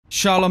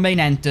Charlemagne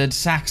entered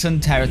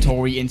Saxon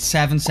territory in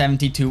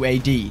 772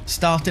 AD,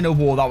 starting a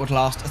war that would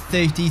last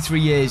 33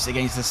 years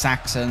against the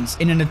Saxons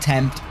in an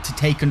attempt to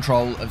take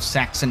control of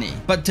Saxony.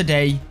 But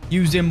today,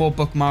 using more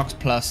bookmarks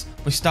plus,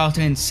 we're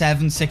starting in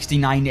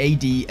 769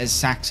 AD as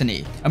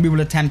Saxony, and we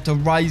will attempt to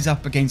rise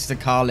up against the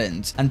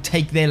Karlings and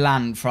take their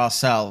land for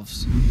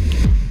ourselves.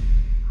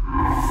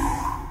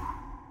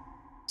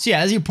 So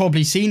yeah, as you've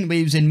probably seen, we're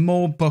using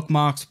more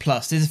bookmarks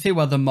plus. There's a few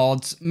other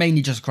mods,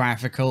 mainly just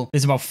graphical.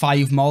 There's about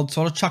 5 mods,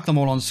 so I'll chuck them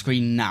all on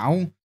screen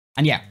now.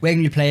 And yeah, we're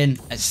going to be playing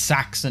as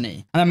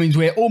Saxony. And that means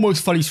we're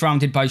almost fully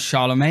surrounded by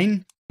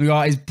Charlemagne. We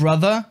got his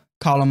brother,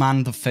 Karling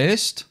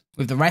Dynasty,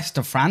 with the rest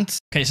of France.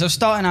 Okay, so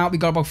starting out, we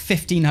got about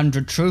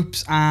 1,500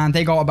 troops, and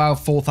they got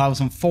about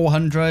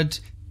 4,400.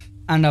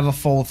 Another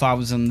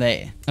 4,000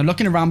 there. Now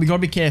looking around, we gotta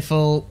be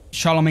careful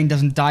Charlemagne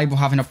doesn't die while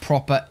having a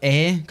proper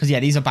heir, because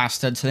yeah, these are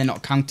bastards, so they're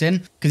not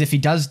counting. Because if he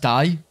does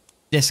die,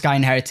 this guy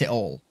inherits it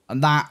all,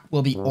 and that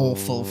will be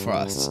awful for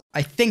us.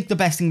 I think the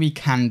best thing we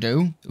can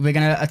do, we're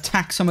gonna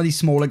attack some of these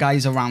smaller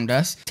guys around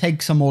us,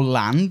 take some more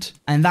land,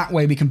 and that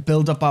way we can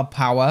build up our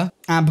power.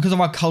 And because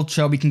of our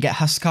culture, we can get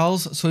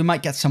Huskarls, so we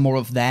might get some more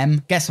of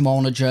them, get some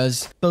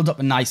onagers, build up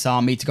a nice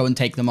army to go and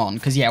take them on.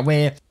 Because yeah,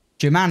 we're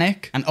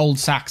Germanic and Old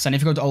Saxon.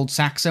 If you go to Old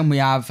Saxon, we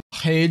have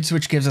herds,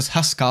 which gives us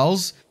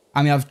Huskarls,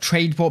 and we have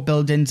trade port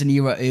buildings in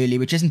era early,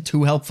 which isn't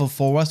too helpful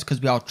for us because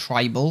we are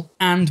tribal.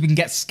 And we can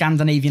get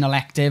Scandinavian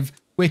elective,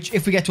 which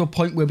if we get to a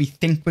point where we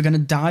think we're going to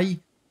die,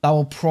 that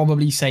will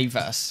probably save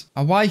us.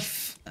 Our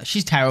wife,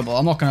 she's terrible.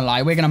 I'm not going to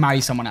lie. We're going to marry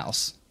someone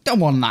else.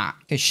 Don't want that.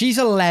 Okay, she's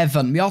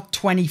 11. We are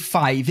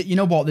 25. You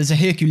know what? There's a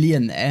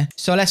Herculean there.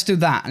 So let's do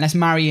that and let's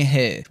marry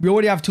her. We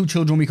already have 2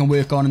 children we can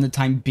work on in the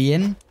time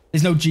being.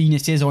 There's no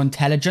geniuses or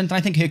intelligent, and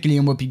I think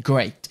Herculean would be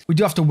great. We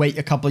do have to wait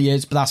a couple of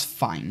years, but that's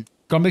fine.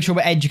 Gotta make sure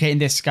we're educating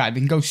this guy. We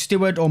can go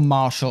steward or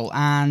marshal,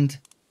 and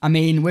I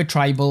mean, we're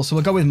tribal, so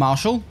we'll go with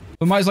marshal.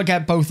 We might as well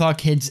get both our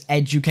kids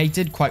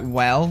educated quite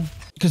well,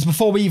 because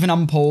before we even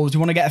unpause, we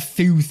want to get a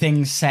few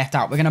things set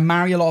out. We're going to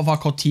marry a lot of our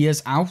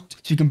courtiers out,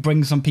 so we can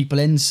bring some people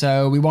in,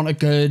 so we want a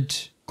good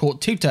court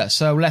tutor.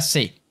 So let's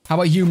see. How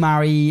about you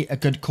marry a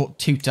good court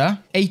tutor?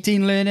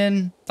 18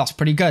 learning. That's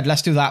pretty good.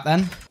 Let's do that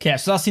then. Okay,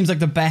 so that seems like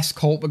the best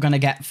court we're going to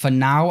get for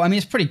now. I mean,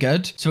 it's pretty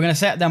good. So we're going to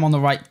set them on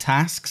the right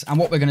tasks. And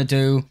what we're going to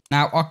do...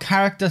 Now, our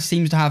character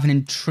seems to have an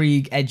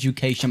intrigue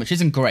education, which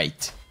isn't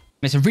great.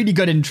 It's a really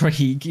good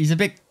intrigue. He's a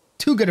bit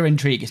too good at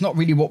intrigue. It's not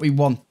really what we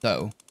want,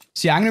 though.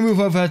 So yeah, I'm going to move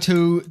over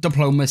to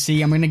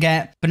diplomacy. I'm going to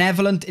get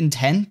benevolent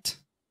intent,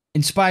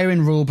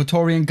 inspiring rule,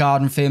 Praetorian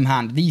guard, and firm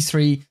hand. These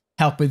 3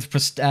 help with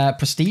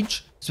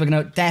prestige. So we're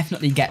going to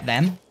definitely get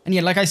them. And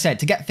yeah, like I said,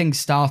 to get things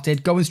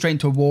started, going straight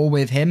into a war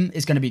with him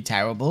is going to be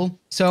terrible.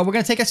 So we're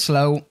going to take it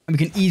slow, and we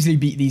can easily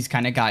beat these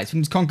kind of guys. We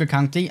can just conquer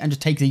county and just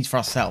take these for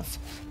ourselves.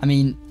 I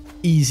mean,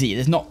 easy.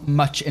 There's not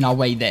much in our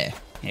way there.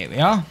 Here we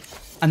are.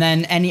 And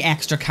then any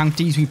extra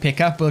counties we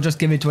pick up, we'll just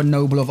give it to a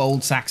noble of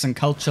Old Saxon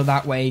culture.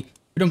 That way,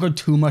 we don't go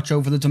too much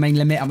over the domain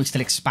limit, and we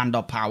still expand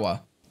our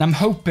power. I'm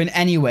hoping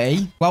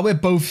anyway, while we're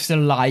both still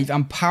alive,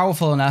 I'm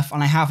powerful enough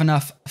and I have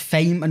enough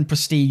fame and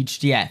prestige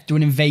to, yeah, do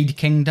an invade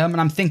kingdom.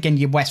 And I'm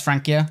thinking West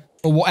Francia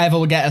or whatever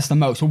will get us the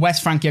most. Well,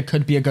 West Francia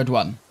could be a good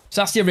one. So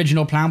that's the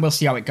original plan. We'll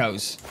see how it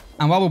goes.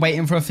 And while we're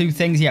waiting for a few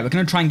things, yeah, we're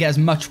going to try and get as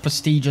much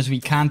prestige as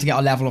we can to get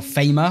our level of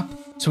fame up.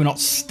 So we're not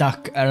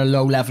stuck at a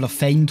low level of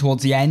fame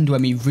towards the end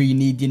when we really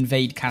need the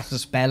invade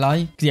casus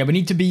belli. Because yeah, we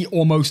need to be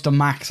almost a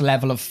max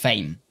level of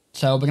fame.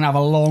 So we're going to have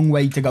a long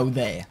way to go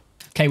there.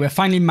 Okay, we're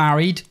finally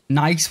married.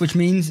 Nice, which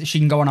means she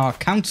can go on our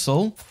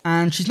council.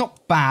 And she's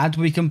not bad.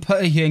 We can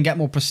put her here and get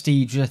more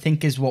prestige, which I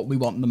think is what we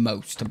want the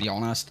most, to be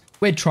honest.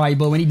 We're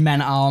tribal. We need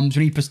men-at-arms.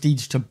 We need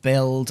prestige to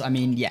build. I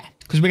mean, yeah.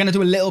 Because we're going to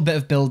do a little bit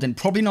of building.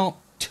 Probably not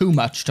too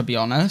much, to be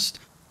honest.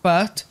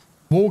 But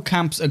war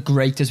camps are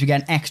great as we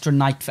get an extra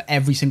knight for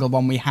every single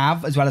one we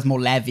have, as well as more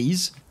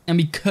levies. And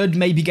we could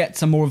maybe get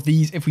some more of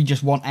these if we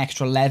just want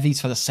extra levies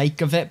for the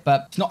sake of it.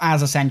 But it's not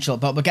as essential.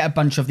 But we'll get a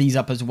bunch of these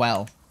up as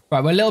well.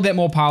 Right, we're a little bit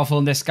more powerful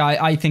than this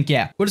guy. I think,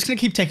 yeah, we're just going to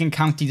keep taking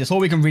counties. That's all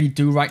we can really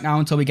do right now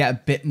until we get a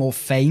bit more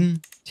fame.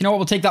 So you know what?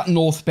 We'll take that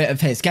north bit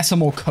of his. Get some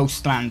more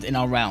coastland in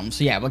our realm.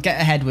 So yeah, we'll get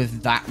ahead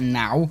with that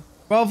now,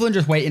 rather than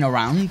just waiting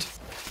around.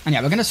 And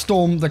yeah, we're going to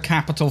storm the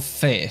capital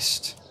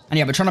first. And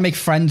yeah, we're trying to make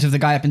friends with the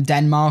guy up in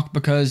Denmark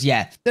because,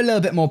 yeah, they're a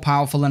little bit more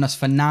powerful than us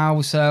for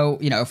now. So,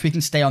 you know, if we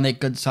can stay on their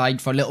good side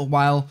for a little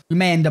while, we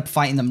may end up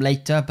fighting them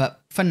later.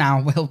 But for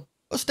now, we'll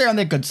stay on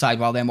their good side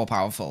while they're more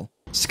powerful.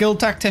 Skilled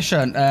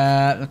tactician.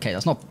 Okay,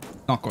 that's not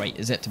great,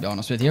 is it, to be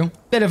honest with you?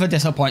 Bit of a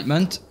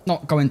disappointment,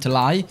 not going to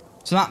lie.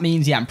 So that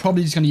means, yeah, I'm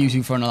probably just going to use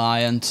you for an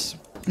alliance.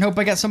 And hope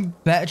I get some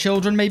better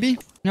children, maybe? You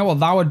know what,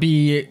 that would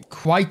be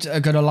quite a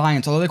good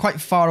alliance, although they're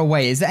quite far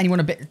away. Is there anyone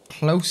a bit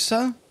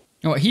closer? You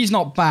know what, he's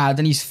not bad,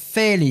 and he's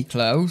fairly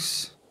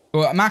close.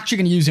 But I'm actually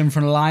going to use him for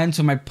an alliance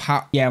with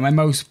my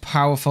most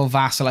powerful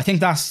vassal. I think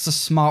that's the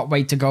smart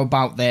way to go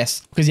about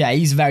this. Because, yeah,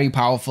 he's very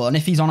powerful. And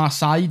if he's on our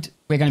side,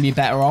 we're going to be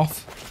better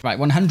off. Right,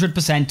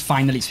 100%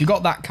 finally. So we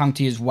got that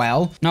county as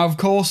well. Now, of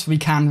course, we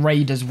can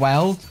raid as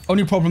well.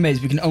 Only problem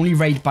is we can only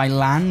raid by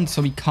land,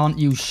 so we can't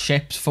use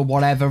ships for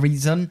whatever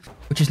reason,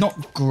 which is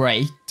not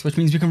great, which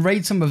means we can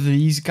raid some of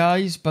these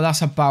guys, but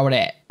that's about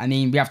it. I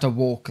mean, we have to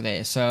walk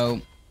there,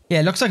 so... Yeah,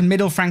 it looks like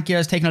Middle Francia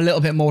has taken a little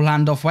bit more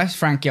land off West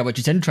Francia, which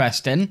is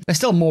interesting. They're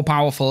still more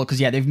powerful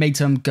because, yeah, they've made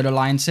some good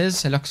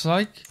alliances, it looks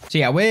like. So,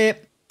 yeah, we're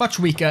much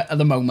weaker at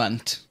the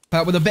moment.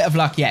 But with a bit of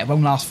luck, yeah, it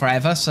won't last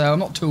forever, so I'm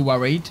not too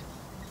worried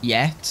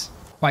yet.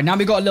 Right, now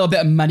we've got a little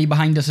bit of money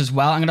behind us as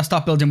well. I'm going to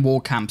start building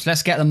war camps.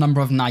 Let's get the number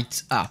of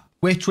knights up,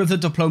 which with the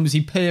diplomacy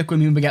perk will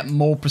mean we get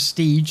more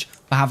prestige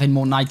for having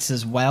more knights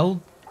as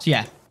well. So,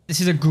 yeah,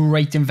 this is a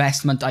great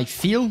investment, I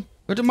feel.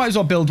 But we might as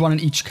well build one in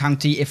each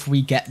county if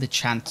we get the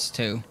chance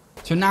to.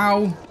 So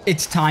now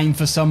it's time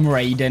for some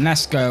raiding.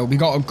 Let's go. We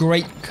got a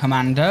great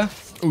commander.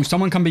 Ooh,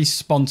 someone can be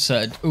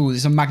sponsored. Ooh,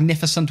 there's a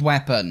magnificent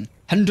weapon.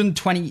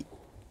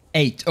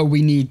 128. Oh,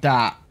 we need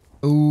that.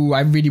 Ooh,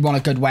 I really want a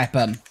good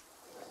weapon.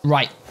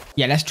 Right.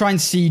 Yeah, let's try and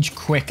siege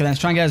quick. And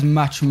let's try and get as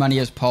much money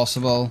as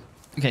possible.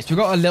 Okay, so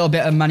we've got a little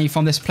bit of money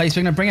from this place.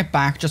 We're going to bring it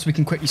back just so we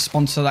can quickly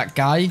sponsor that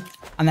guy.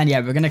 And then, yeah,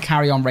 we're going to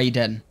carry on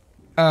raiding.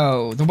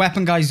 Oh, the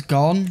weapon guy's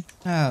gone?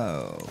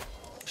 Oh,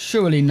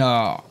 surely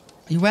not.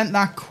 He went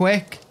that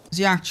quick? Is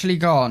he actually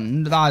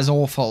gone? That is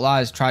awful. That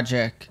is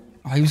tragic.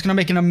 Oh, he was going to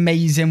make an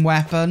amazing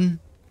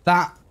weapon.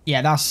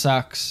 Yeah, that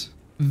sucks.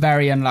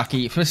 Very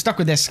unlucky. We're stuck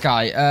with this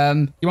guy.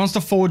 He wants to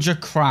forge a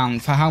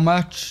crown. For how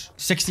much?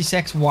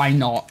 66? Why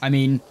not? I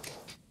mean,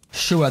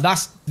 sure.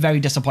 That's very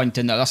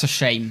disappointing, though. That's a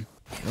shame.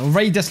 We'll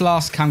raid this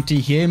last county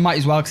here. Might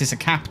as well, because it's a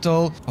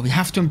capital. Oh, we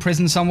have to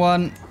imprison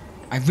someone.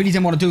 I really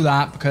didn't want to do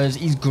that, because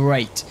he's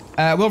great.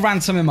 We'll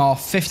ransom him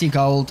off. 50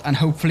 gold. And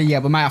hopefully, yeah,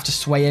 we might have to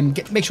sway him.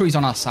 Make sure he's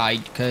on our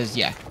side, because,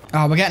 yeah.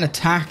 Oh, we're getting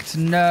attacked.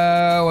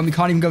 No, and we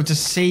can't even go to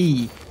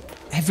sea.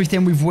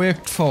 Everything we've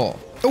worked for.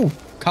 Oh,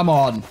 come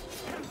on.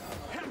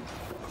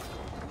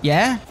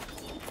 Yeah?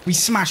 We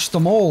smashed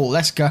them all.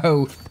 Let's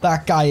go.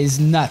 That guy is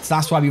nuts.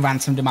 That's why we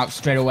ransomed him out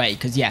straight away.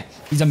 Because, yeah,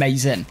 he's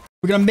amazing.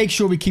 We're going to make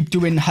sure we keep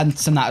doing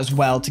hunts and that as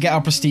well. To get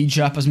our prestige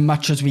up as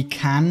much as we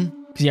can.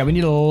 Because, yeah, we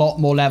need a lot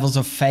more levels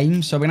of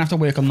fame. So we're going to have to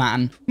work on that.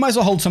 And might as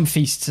well hold some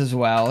feasts as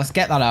well. Let's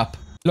get that up.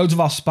 Loads of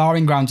our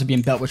sparring grounds are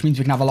being built. Which means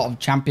we can have a lot of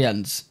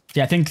champions.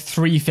 Yeah, I think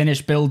 3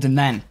 finished building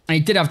then. And he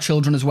did have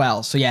children as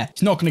well. So yeah,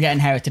 he's not going to get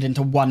inherited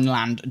into one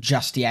land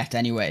just yet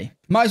anyway.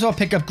 Might as well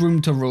pick up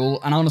Groom to Rule.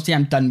 And honestly,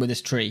 I'm done with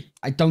this tree.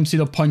 I don't see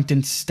the point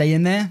in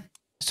staying there.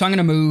 So I'm going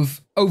to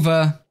move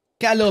over,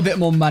 get a little bit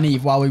more money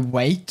while we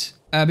wait.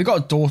 We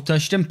got a daughter.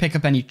 She didn't pick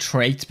up any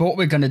traits. But what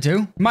we're going to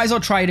do, might as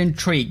well try it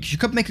intrigue. She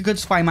could make a good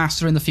spy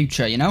master in the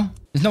future, you know?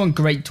 There's no one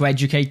great to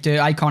educate her.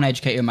 I can't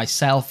educate her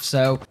myself,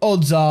 so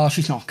odds are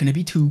she's not going to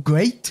be too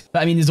great.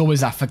 But I mean, there's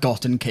always that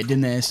forgotten kid in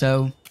there,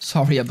 so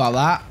sorry about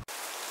that.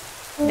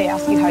 They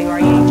ask you how you are,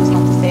 you just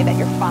have to say that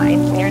you're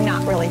fine when you're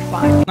not really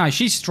fine. Nice,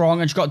 she's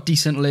strong and she's got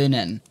decent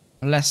learning.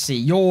 Let's see,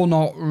 you're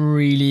not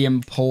really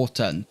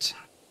important.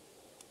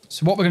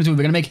 So what we're going to do,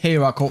 we're going to make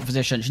her our court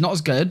physician. She's not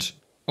as good.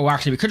 Oh,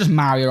 actually, we could just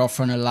marry her off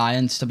for an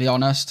alliance, to be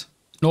honest.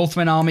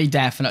 Northman Army,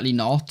 definitely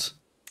not.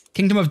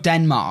 Kingdom of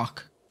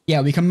Denmark.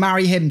 Yeah, we can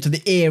marry him to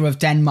the heir of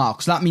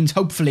Denmark. So that means,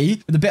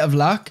 hopefully, with a bit of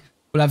luck,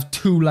 we'll have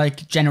 2,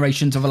 like,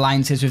 generations of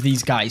alliances with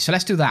these guys. So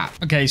let's do that.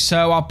 Okay,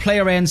 so our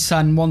player and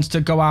son wants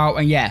to go out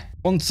and, yeah,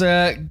 wants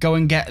to go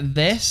and get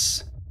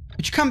this,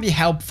 which can be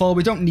helpful.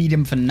 We don't need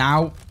him for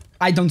now.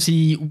 I don't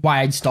see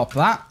why I'd stop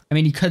that. I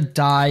mean, he could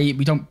die.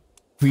 We don't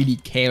really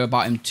care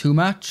about him too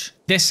much.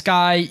 This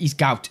guy, he's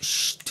gout.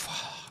 Shh.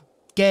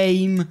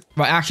 Game.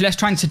 Right, actually, let's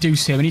try and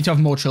seduce him. We need to have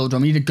more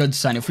children. We need a good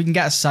son. If we can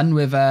get a son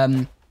with,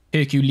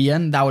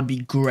 Herculean, that would be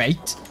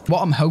great.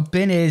 What I'm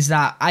hoping is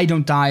that I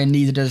don't die and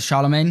neither does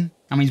Charlemagne.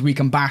 That means we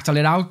can battle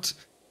it out.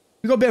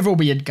 We got a bit of a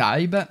weird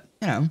guy, but,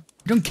 you know,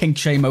 we don't kink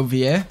shame over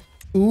here.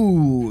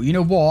 Ooh, you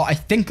know what? I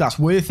think that's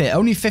worth it.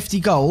 Only 50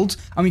 gold,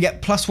 and we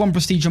get +1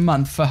 prestige a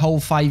month for a whole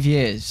 5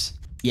 years.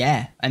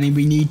 Yeah, I mean,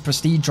 we need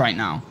prestige right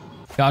now.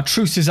 Our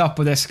truce is up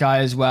with this guy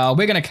as well.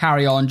 We're going to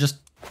carry on just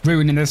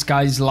ruining this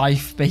guy's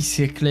life,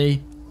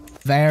 basically.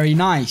 Very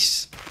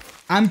nice.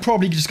 I'm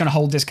probably just going to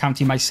hold this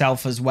county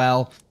myself as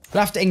well.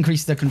 We'll have to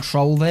increase the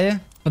control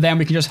there. But then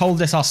we can just hold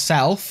this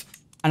ourselves.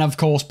 And of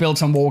course, build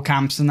some war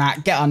camps and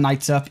that. Get our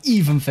knights up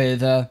even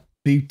further.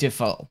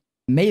 Beautiful.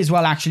 May as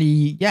well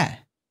actually, yeah,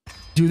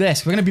 do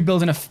this. We're going to be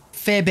building a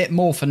fair bit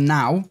more for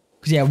now.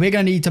 Because, yeah, we're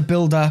going to need to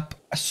build up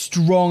a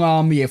strong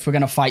army if we're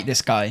going to fight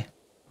this guy.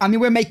 I mean,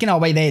 we're making our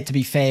way there, to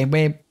be fair.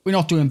 We're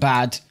not doing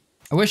bad.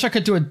 I wish I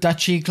could do a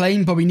duchy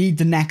claim, but we need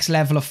the next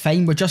level of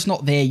fame. We're just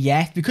not there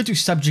yet. We could do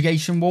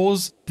subjugation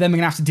wars, but then we're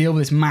going to have to deal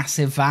with this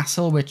massive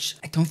vassal, which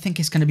I don't think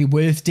is going to be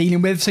worth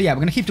dealing with. So yeah,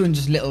 we're going to keep doing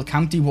just little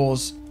county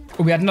wars.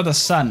 Oh, we had another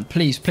son.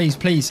 Please, please,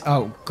 please.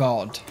 Oh,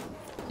 God.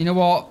 You know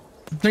what?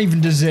 You don't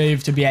even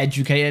deserve to be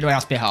educated. Oh,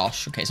 that's a bit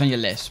harsh. Okay, it's on your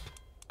lisp.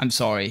 I'm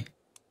sorry.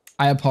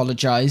 I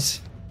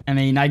apologize. I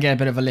mean, I get a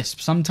bit of a lisp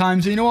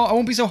sometimes. But you know what? I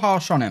won't be so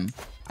harsh on him.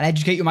 I'll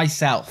educate you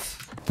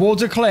myself. War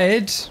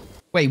declared.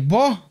 Wait,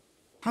 what?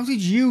 How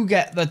did you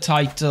get the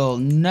title?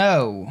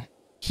 No.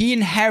 He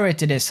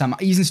inherited his son.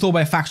 He's installed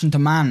by a faction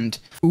demand.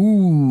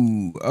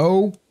 Ooh,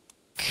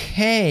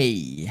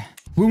 okay.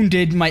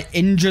 Wounded my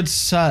injured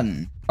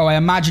son. Oh, I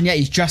imagine, yeah,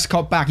 he's just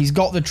got back. He's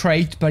got the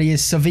trait, but he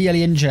is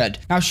severely injured.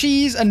 Now,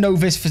 she's a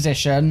novice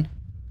physician.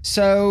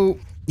 So,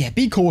 yeah,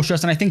 be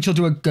cautious, and I think she'll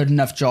do a good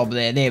enough job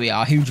there. There we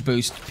are. Huge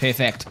boost.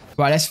 Perfect.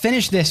 Right, let's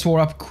finish this war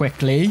up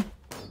quickly.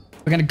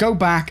 We're going to go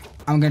back,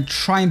 and we're going to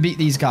try and beat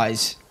these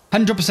guys.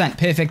 100%.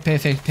 Perfect,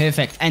 perfect,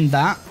 perfect. End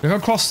that. We're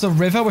going to cross the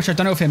river, which I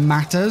don't know if it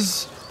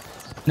matters.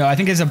 No, I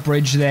think there's a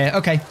bridge there.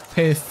 Okay,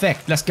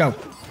 perfect. Let's go.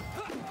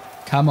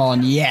 Come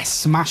on. Yes,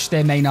 smash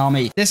their main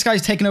army. This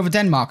guy's taking over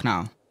Denmark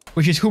now,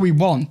 which is who we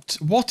want.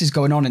 What is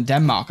going on in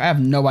Denmark? I have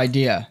no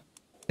idea.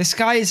 This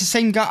guy is the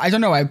same guy. I don't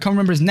know. I can't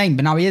remember his name,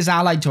 but now he is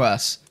allied to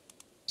us.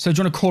 So do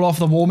you want to call off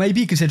the war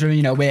maybe, considering,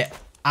 you know, we're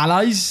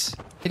allies?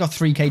 They got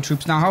 3k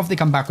troops now. How have they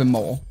come back with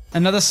more?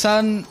 Another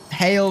son.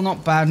 Hail.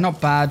 Not bad, not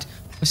bad.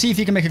 We'll see if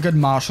he can make a good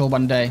marshal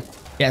one day.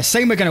 Yeah,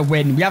 saying we're going to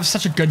win. We have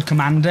such a good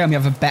commander and we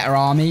have a better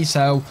army,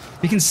 so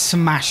we can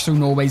smash through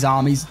Norway's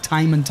armies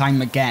time and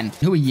time again.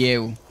 Who are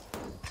you?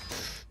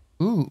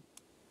 Ooh.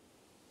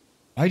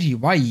 Why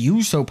are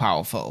you so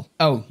powerful?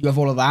 Oh, you have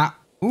all of that?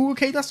 Ooh,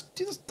 okay, that's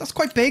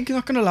quite big,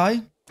 not going to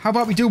lie. How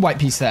about we do white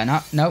peace then?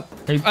 No.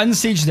 Okay, we've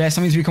unsieged this.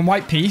 That means we can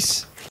white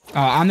peace.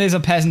 And there's a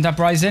peasant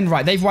uprising.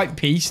 Right, they've white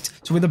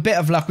peaced. So with a bit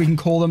of luck, we can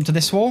call them to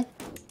this war.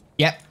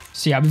 Yep.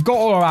 So yeah, we've got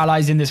all our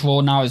allies in this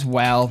war now as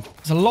well.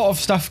 There's a lot of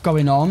stuff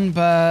going on,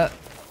 but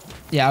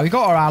yeah, we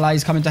got our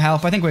allies coming to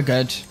help. I think we're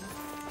good.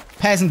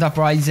 Peasant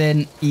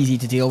uprising, easy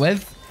to deal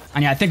with.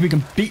 And yeah, I think we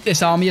can beat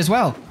this army as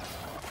well.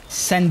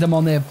 Send them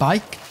on their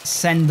bike.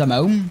 Send them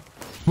home.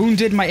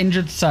 Wounded my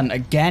injured son.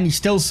 Again, he's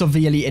still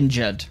severely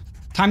injured.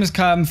 Time has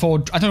come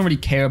for... I don't really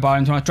care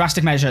about him.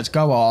 Drastic measures.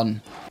 Go on.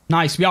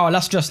 Nice. We are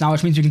illustrious now,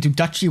 which means we can do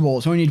duchy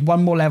wars. We only need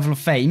one more level of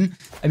fame.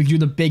 And we can do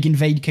the big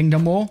invade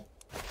kingdom war.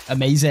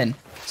 Amazing.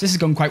 So this is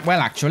going quite well,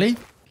 actually.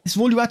 This is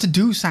all you had to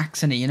do,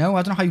 Saxony, you know?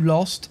 I don't know how you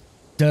lost.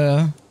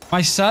 Duh.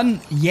 My son?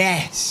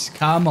 Yes.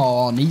 Come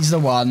on. He's the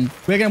one.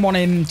 We're going to want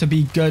him to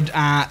be good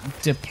at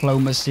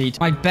diplomacy.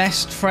 My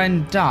best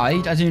friend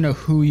died. I don't even know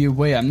who you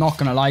were. I'm not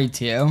going to lie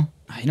to you.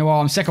 You know what?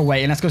 I'm sick of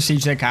waiting. Let's go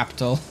siege their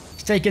capital.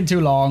 It's taking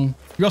too long.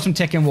 You got some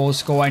ticking wars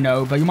score, I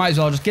know. But you might as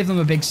well just give them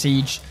a big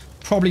siege.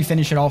 Probably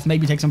finish it off.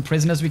 Maybe take some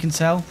prisoners we can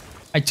sell.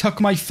 I took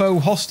my foe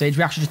hostage.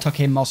 We actually just took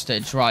him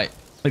hostage. Right.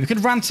 We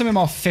could ransom him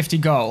off 50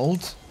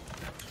 gold.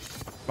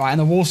 Right, and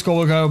the war score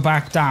will go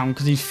back down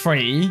because he's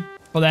free.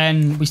 But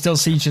then we still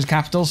siege his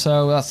capital,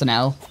 so that's an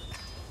L.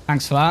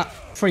 Thanks for that.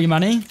 Free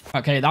money.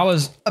 Okay, that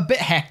was a bit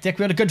hectic.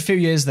 We had a good few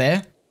years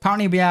there.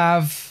 Apparently we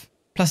have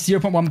plus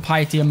 0.1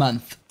 piety a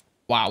month.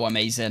 Wow,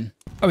 amazing.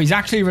 Oh, he's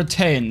actually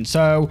returned.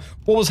 So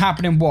what was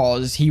happening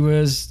was he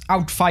was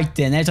out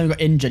fighting. Every time he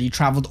got injured, he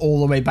travelled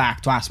all the way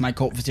back to ask my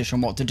court physician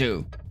what to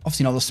do.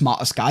 Obviously not the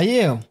smartest guy,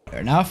 you.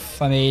 Fair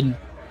enough. I mean...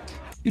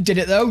 You did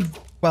it, though.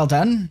 Well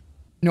done.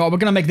 You know what? We're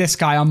going to make this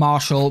guy our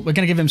marshal. We're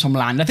going to give him some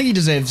land. I think he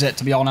deserves it,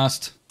 to be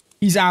honest.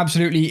 He's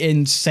absolutely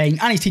insane.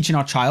 And he's teaching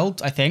our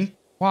child, I think.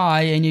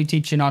 Why ain't you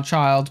teaching our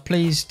child?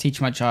 Please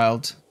teach my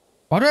child.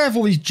 Why do I have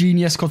all these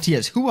genius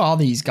courtiers? Who are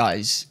these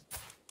guys?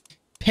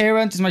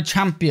 Parent is my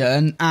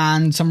champion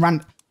and some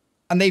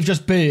and they've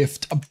just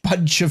birthed a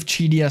bunch of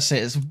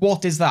geniuses.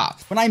 What is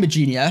that? When I'm a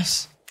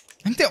genius,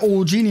 I think they're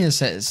all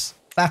geniuses.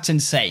 That's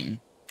insane.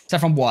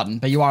 Except from one,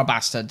 but you are a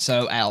bastard,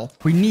 so L.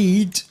 We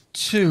need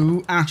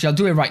to... Actually, I'll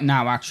do it right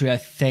now, actually, I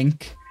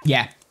think.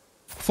 Yeah.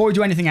 Before we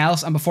do anything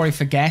else, and before I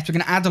forget, we're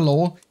going to add a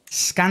law,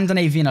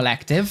 Scandinavian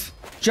elective,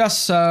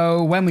 just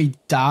so when we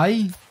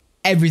die,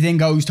 everything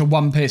goes to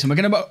one person. We're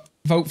going to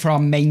vote for our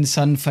main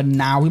son for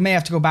now. We may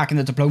have to go back in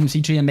the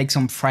diplomacy tree and make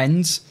some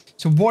friends.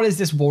 So what is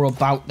this war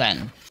about,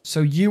 then? So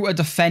you are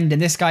defending.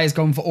 This guy is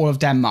going for all of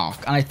Denmark.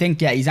 And I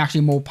think, yeah, he's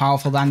actually more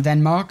powerful than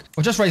Denmark.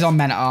 We'll just raise our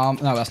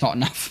men-at-arms. No, that's not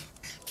enough.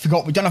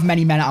 Forgot, we don't have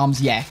many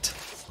men-at-arms yet.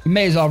 We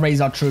may as well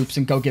raise our troops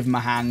and go give them a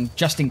hand,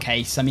 just in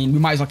case. I mean, we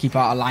might as well keep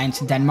our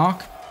alliance in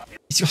Denmark.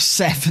 He's got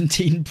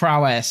 17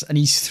 prowess, and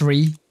he's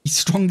 3. He's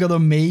stronger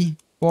than me.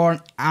 What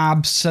an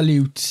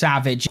absolute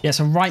savage. Yeah,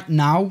 so right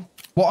now,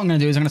 what I'm going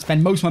to do is I'm going to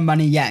spend most of my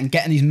money yet in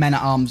getting these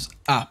men-at-arms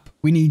up.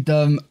 We need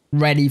them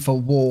ready for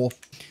war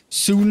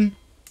soon,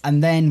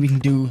 and then we can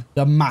do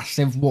the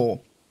massive war.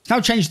 It's now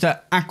changed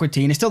to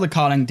Aquitaine. It's still the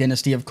Karling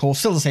Dynasty, of course.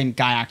 Still the same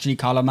guy, actually,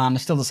 Charlemagne.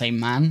 It's still the same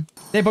man.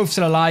 They're both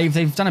still alive.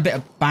 They've done a bit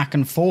of back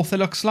and forth, it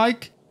looks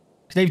like.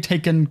 They've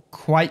taken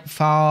quite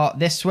far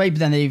this way, but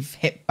then they've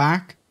hit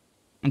back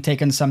and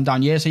taken some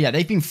down here. So, yeah,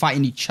 they've been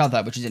fighting each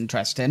other, which is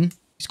interesting.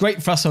 It's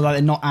great for us, though, that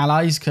they're not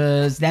allies,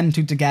 because them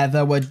two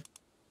together would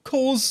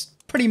cause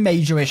pretty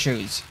major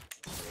issues.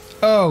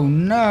 Oh,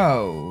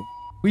 no.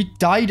 We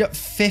died at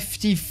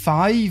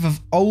 55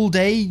 of old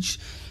age.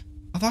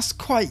 Oh, that's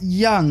quite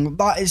young.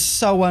 That is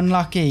so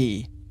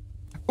unlucky.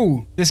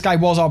 Ooh, this guy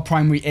was our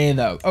primary heir,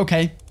 though.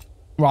 Okay.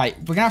 Right.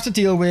 We're going to have to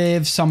deal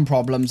with some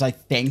problems, I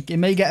think. It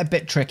may get a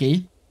bit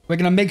tricky. We're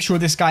going to make sure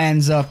this guy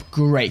ends up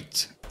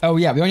great. Oh,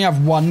 yeah. We only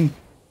have one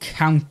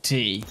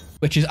county.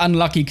 which is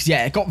unlucky because,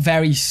 yeah, it got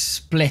very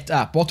split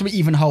up. What do we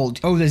even hold?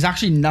 Oh, there's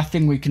actually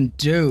nothing we can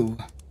do.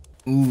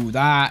 Ooh,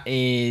 that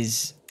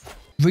is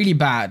really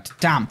bad.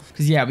 Damn.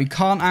 Because, yeah, we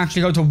can't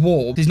actually go to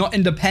war. He's not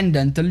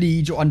independent, the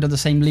liege, or under the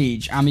same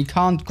liege. And we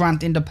can't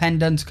grant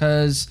independence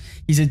because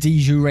he's a de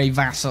jure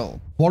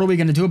vassal. What are we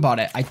going to do about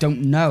it? I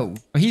don't know.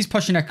 He's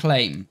pushing a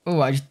claim.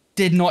 Oh, I just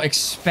did not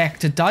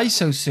expect to die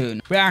so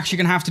soon. We're actually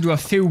going to have to do a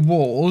few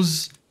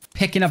wars,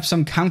 picking up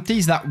some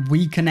counties that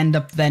we can end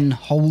up then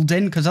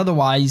holding, because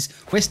otherwise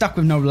we're stuck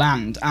with no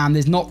land and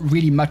there's not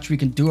really much we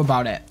can do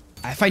about it.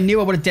 If I knew,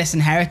 I would have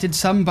disinherited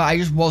some, but I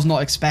just was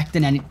not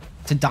expecting any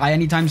to die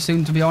anytime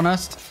soon, to be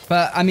honest.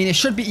 But I mean, it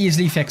should be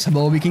easily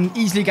fixable. We can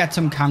easily get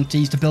some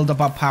counties to build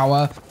up our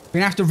power. We're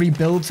gonna have to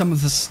rebuild some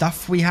of the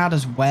stuff we had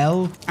as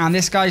well. And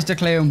this guy's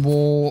declaring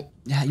war.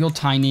 Yeah, you're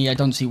tiny. I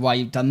don't see why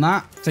you've done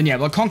that. So yeah,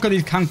 we'll conquer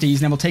these counties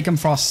and then we'll take them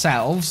for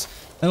ourselves.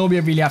 And all we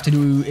really have to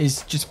do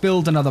is just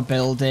build another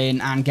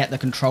building and get the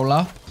control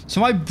up.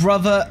 So my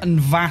brother and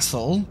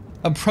vassal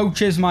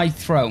approaches my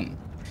throne.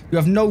 You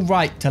have no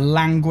right to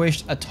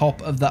languish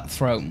atop of that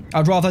throne.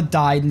 I'd rather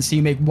die than see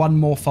you make one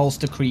more false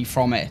decree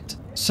from it.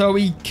 So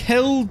he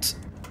killed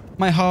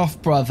my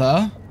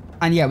half-brother.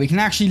 And yeah, we can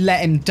actually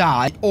let him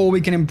die, or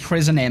we can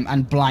imprison him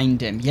and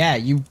blind him. Yeah,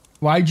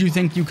 why do you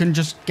think you can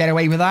just get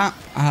away with that?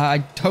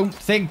 I don't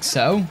think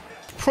so.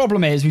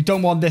 Problem is, we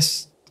don't want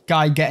this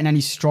guy getting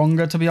any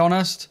stronger, to be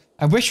honest.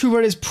 I wish we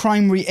were his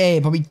primary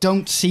heir, but we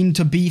don't seem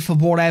to be for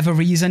whatever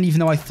reason, even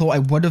though I thought I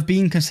would have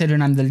been,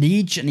 considering I'm the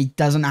liege and he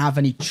doesn't have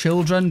any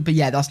children. But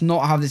yeah, that's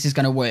not how this is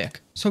going to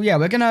work. So yeah,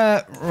 we're going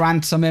to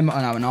ransom him.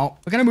 Oh, no, we're not.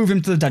 We're going to move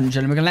him to the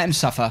dungeon and we're going to let him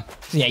suffer.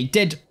 So yeah, he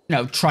did, you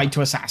know, try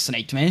to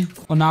assassinate me.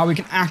 Well, now we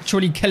can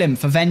actually kill him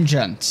for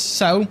vengeance.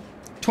 So,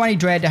 20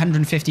 dread,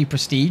 150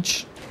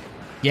 prestige.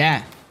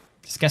 Yeah,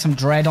 let's get some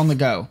dread on the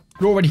go.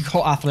 We're already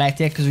got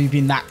athletic because we've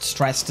been that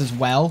stressed as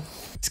well.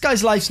 This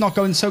guy's life's not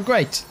going so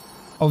great.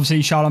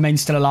 Obviously,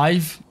 Charlemagne's still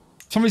alive.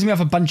 For some reason, we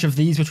have a bunch of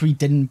these, which we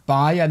didn't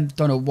buy. I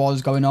don't know what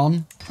was going on.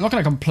 I'm not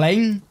going to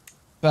complain,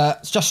 but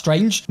it's just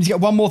strange. Need to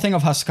get one more thing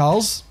of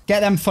Huskars.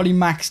 Get them fully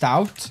maxed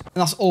out. And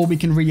that's all we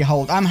can really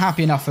hold. I'm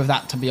happy enough with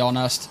that, to be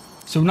honest.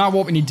 So now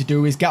what we need to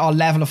do is get our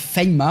level of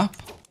fame up.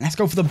 Let's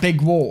go for the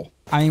big war.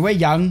 I mean, we're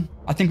young.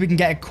 I think we can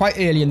get it quite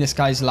early in this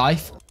guy's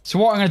life. So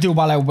what I'm going to do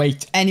while I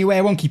wait, anyway,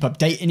 I won't keep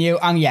updating you.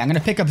 And yeah, I'm going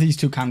to pick up these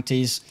two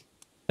counties.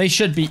 They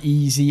should be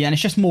easy. And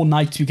it's just more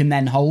knights we can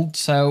then hold.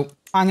 So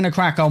I'm going to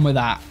crack on with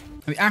that.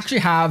 We actually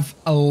have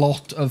a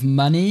lot of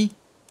money.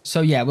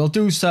 So yeah, we'll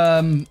do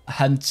some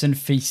hunts and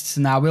feasts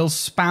now. We'll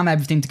spam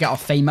everything to get our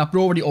fame up.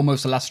 We're already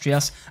almost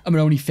illustrious. And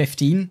we're only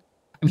 15.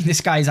 I mean,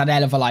 this guy's had a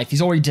hell of a life.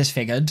 He's already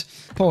disfigured.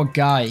 Poor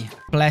guy.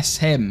 Bless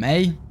him,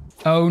 eh?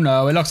 Oh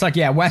no, it looks like,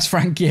 yeah, West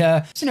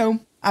Francia, you know,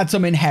 had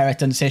some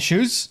inheritance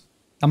issues.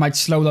 That might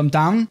slow them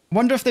down.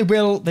 Wonder if they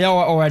will. They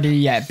are already,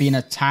 yeah, being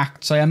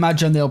attacked. So I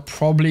imagine they'll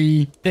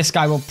probably... This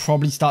guy will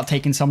probably start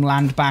taking some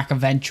land back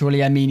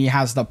eventually. I mean, he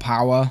has the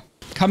power.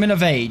 Coming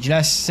of age.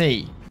 Let's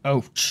see.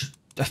 Ouch.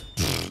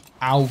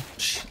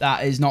 Ouch.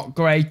 That is not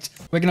great.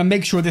 We're going to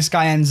make sure this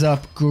guy ends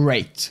up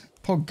great.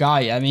 Poor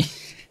guy. I mean...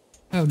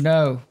 Oh,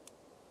 no.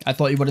 I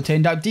thought he would have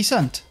turned out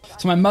decent.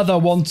 So my mother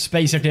wants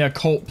basically a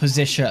court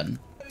position.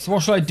 So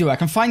what should I do? I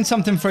can find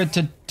something for it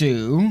to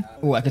do.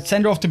 Oh, I could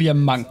send her off to be a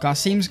monk. That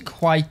seems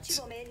quite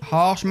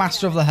harsh.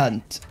 Master of the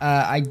Hunt.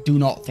 I do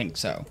not think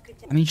so.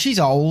 I mean, she's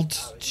old.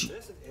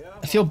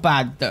 I feel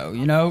bad, though,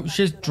 you know?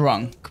 She's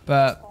drunk.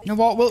 But, you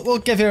know what? We'll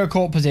give her a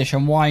court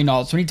position. Why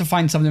not? So we need to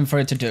find something for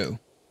her to do.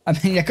 I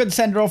mean, I could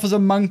send her off as a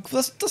monk.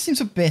 That seems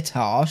a bit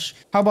harsh.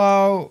 How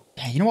about...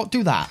 Yeah, you know what?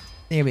 Do that.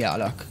 There we are,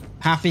 look.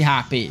 Happy,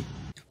 happy.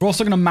 We're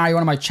also going to marry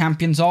one of my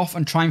champions off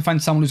and try and find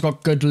someone who's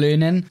got good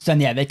learning. So then,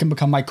 yeah, they can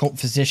become my court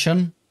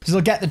physician. Because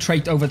they'll get the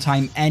trait over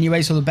time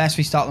anyway. So the best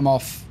we start them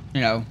off,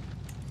 you know,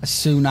 as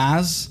soon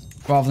as.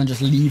 Rather than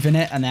just leaving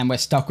it and then we're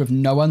stuck with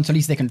no one. So at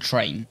least they can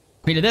train.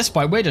 I mean, at this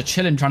point, we're just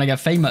chilling trying to get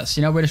famous.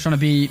 You know, we're just trying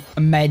to be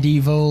a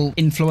medieval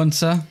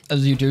influencer.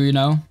 As you do, you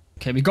know.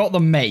 Okay, we got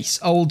the mace.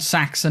 Old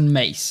Saxon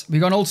mace. We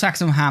got an old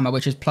Saxon hammer,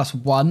 which is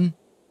 +1.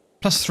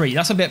 +3.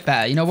 That's a bit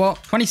better. You know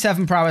what?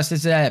 27 prowess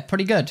is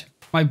pretty good.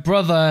 My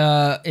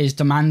brother is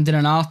demanding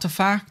an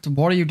artifact.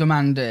 What are you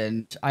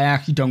demanding? I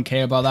actually don't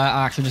care about that.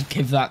 I actually just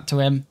give that to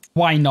him.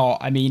 Why not?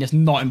 I mean, it's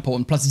not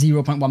important. Plus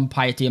 0.1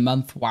 piety a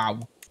month. Wow.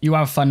 You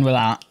have fun with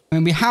that. I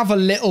mean, we have a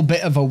little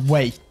bit of a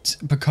wait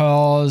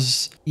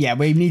because, yeah,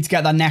 we need to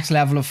get that next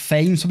level of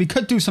fame. So we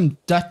could do some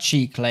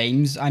duchy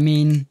claims. I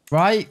mean,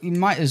 right? We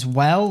might as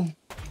well.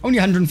 Only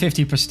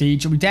 150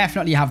 prestige. We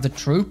definitely have the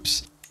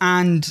troops.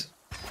 And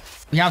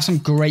we have some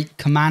great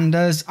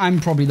commanders.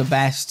 I'm probably the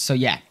best. So,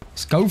 yeah.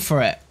 Let's go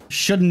for it.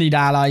 Shouldn't need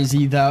allies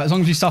either, as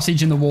long as we start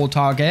sieging the war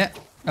target.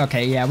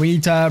 Okay, yeah, we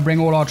need to bring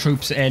all our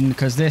troops in,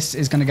 because this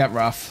is going to get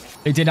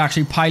rough. They did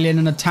actually pile in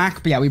an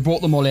attack, but yeah, we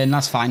brought them all in,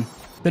 that's fine.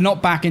 They're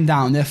not backing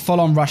down, they're full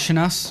on rushing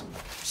us.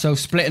 So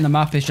splitting them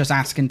up is just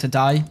asking to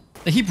die.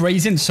 They keep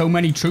raising so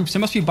many troops, they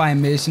must be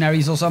buying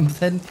mercenaries or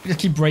something. They just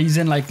keep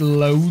raising, like,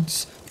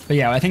 loads. But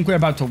yeah, I think we're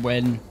about to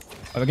win.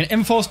 We're going to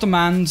enforce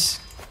demands.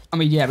 I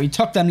mean, yeah, we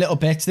took them little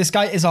bits. This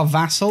guy is our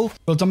vassal.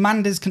 We'll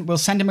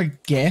send him a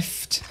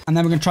gift. And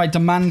then we're going to try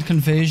demand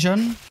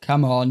conversion.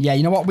 Come on. Yeah,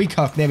 you know what? We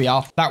cook. There we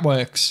are. That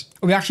works.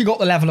 We actually got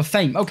the level of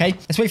fame. Okay,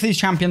 let's wait for these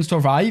champions to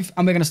arrive.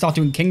 And we're going to start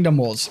doing kingdom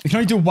wars. We can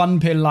only do one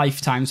per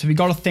lifetime. So we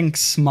got to think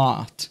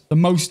smart. The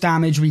most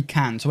damage we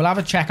can. So we'll have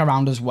a check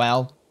around as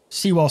well.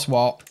 See what's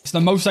what. So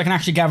the most I can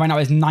actually get right now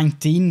is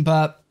 19.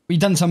 But we've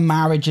done some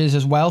marriages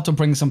as well to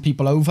bring some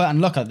people over. And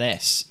look at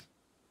this.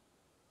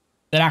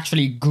 They're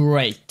actually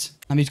great.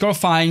 And we've got to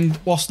find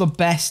what's the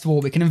best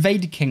war. We can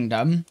invade the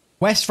kingdom.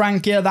 West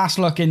Francia, that's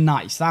looking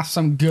nice. That's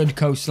some good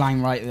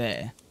coastline right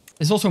there.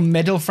 There's also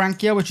Middle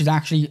Francia, which is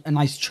actually a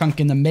nice chunk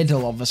in the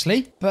middle,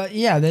 obviously. But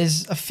yeah,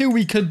 there's a few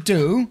we could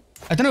do.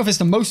 I don't know if it's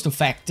the most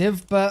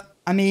effective, but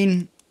I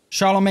mean,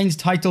 Charlemagne's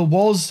title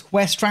was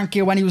West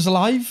Francia when he was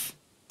alive.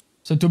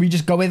 So do we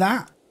just go with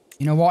that?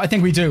 You know what? I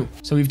think we do.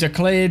 So we've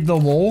declared the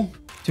war.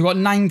 So we've got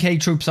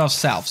 9k troops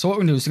ourselves. So what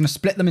we're going to do is we're going to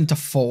split them into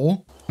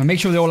 4. And make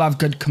sure they all have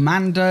good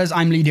commanders.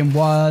 I'm leading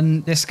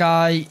 1. This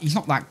guy, he's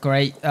not that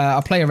great.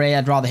 I'll play Ray.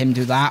 I'd rather him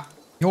do that.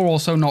 You're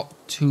also not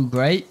too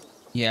great.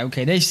 Yeah,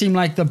 okay. They seem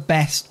like the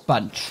best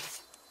bunch.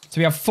 So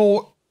we have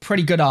 4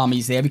 pretty good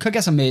armies there. We could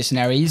get some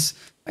mercenaries.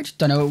 I just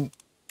don't know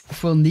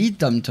if we'll need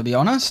them, to be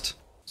honest.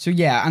 So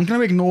yeah, I'm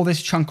going to ignore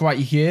this chunk right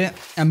here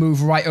and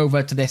move right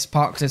over to this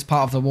part because it's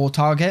part of the war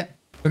target.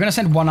 We're going to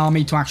send 1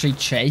 army to actually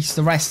chase.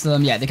 The rest of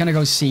them, yeah, they're going to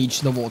go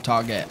siege the war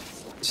target.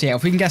 So yeah,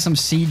 if we can get some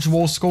siege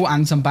war score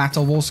and some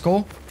battle war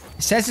score.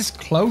 It says it's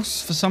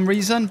close for some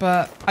reason,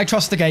 but I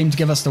trust the game to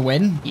give us the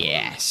win.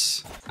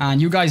 Yes.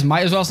 And you guys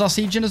might as well start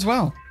sieging as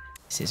well.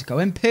 This is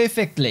going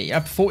perfectly.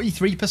 Up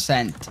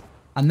 43%.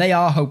 And they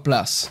are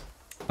hopeless.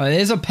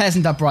 There's a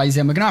peasant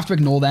uprising. We're going to have to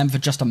ignore them for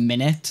just a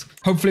minute.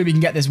 Hopefully we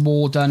can get this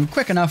war done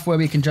quick enough where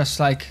we can just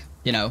like,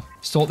 you know,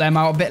 sort them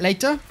out a bit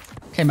later.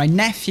 Okay, my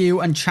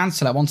nephew and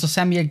chancellor wants to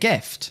send me a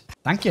gift.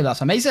 Thank you.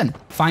 That's amazing.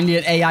 Finally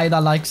an AI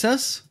that likes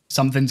us.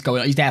 Something's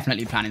going on. He's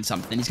definitely planning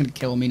something. He's going to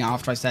kill me now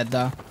after I said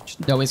that.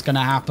 Just know it's going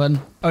to happen.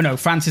 Oh no,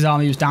 France's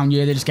army was down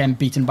here. They're just getting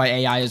beaten by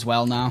AI as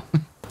well now.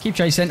 Keep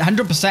chasing.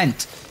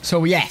 100%.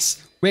 So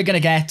yes, we're going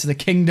to get to the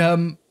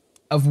kingdom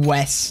of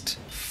West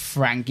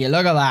Francia.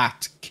 Look at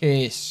that.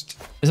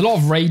 Cursed. There's a lot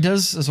of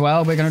raiders as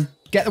well. We're going to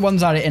get the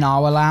ones that are in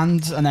our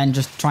land and then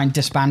just try and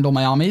disband all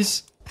my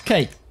armies.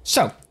 Okay.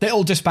 So, they're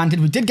all disbanded.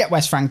 We did get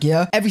West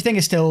Francia. Everything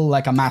is still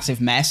like a massive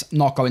mess.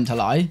 Not going to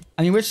lie.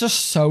 I mean, we're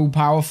just so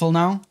powerful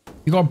now.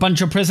 We got a bunch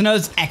of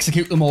prisoners.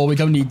 Execute them all. We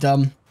don't need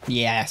them.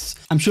 Yes.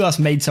 I'm sure that's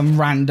made some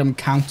random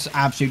counts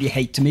absolutely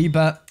hate to me,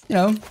 but, you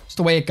know, it's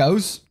the way it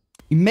goes.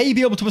 We may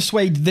be able to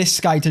persuade this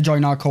guy to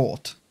join our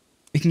court.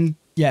 We can,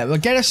 yeah, we'll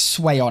get a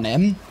sway on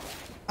him.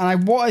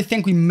 And what I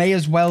think we may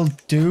as well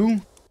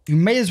do, we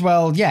may as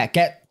well, yeah,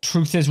 get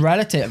Truth's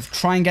relative.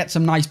 Try and get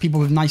some nice people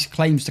with nice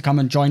claims to come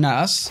and join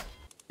us.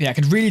 Yeah, I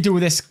could really do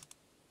with this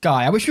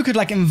guy. I wish we could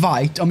like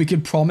invite and we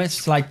could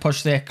promise to like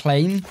push their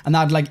claim and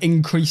that'd like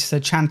increase the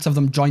chance of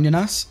them joining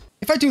us.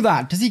 If I do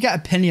that, does he get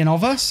opinion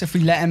of us if we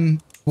let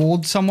him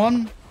ward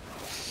someone?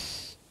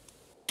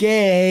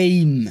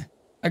 Game.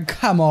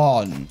 Come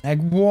on. Like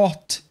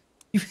what?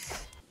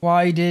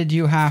 Why did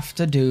you have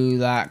to do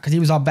that? Because he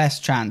was our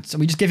best chance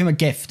and we just give him a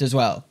gift as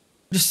well.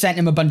 We just sent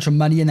him a bunch of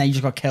money and then he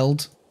just got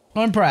killed.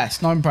 Not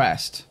impressed. Not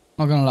impressed.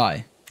 Not gonna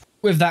lie.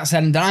 With that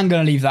said, I'm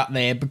going to leave that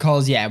there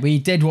because, yeah, we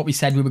did what we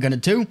said we were going to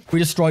do. We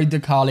destroyed the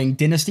Karling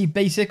Dynasty,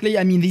 basically.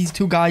 I mean, these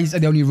 2 guys are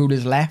the only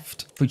rulers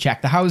left. If we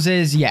check the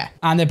houses, yeah.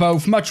 And they're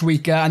both much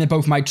weaker, and they're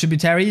both my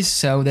tributaries,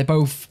 so they're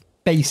both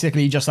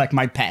basically just like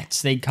my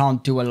pets. They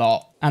can't do a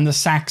lot. And the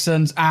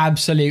Saxons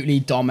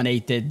absolutely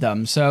dominated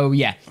them. So,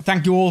 yeah.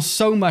 Thank you all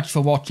so much for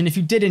watching. If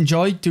you did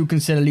enjoy, do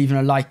consider leaving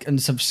a like and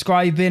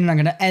subscribing. I'm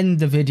going to end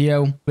the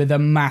video with a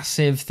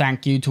massive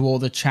thank you to all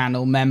the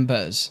channel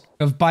members.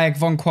 Of Bayek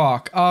Von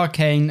Quark,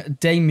 Arcane,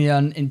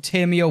 Damien,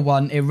 Intermio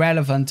 1,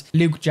 Irrelevant,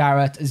 Luke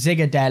Jarrett,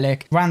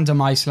 Zigadelic,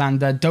 Random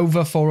Icelander,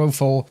 Dover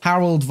 404,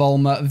 Harold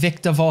Volmer,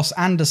 Victor Voss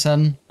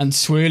Anderson, and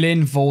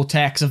Swirling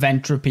Vortex of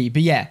Entropy.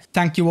 But yeah,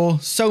 thank you all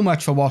so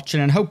much for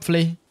watching and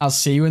hopefully I'll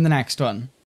see you in the next one.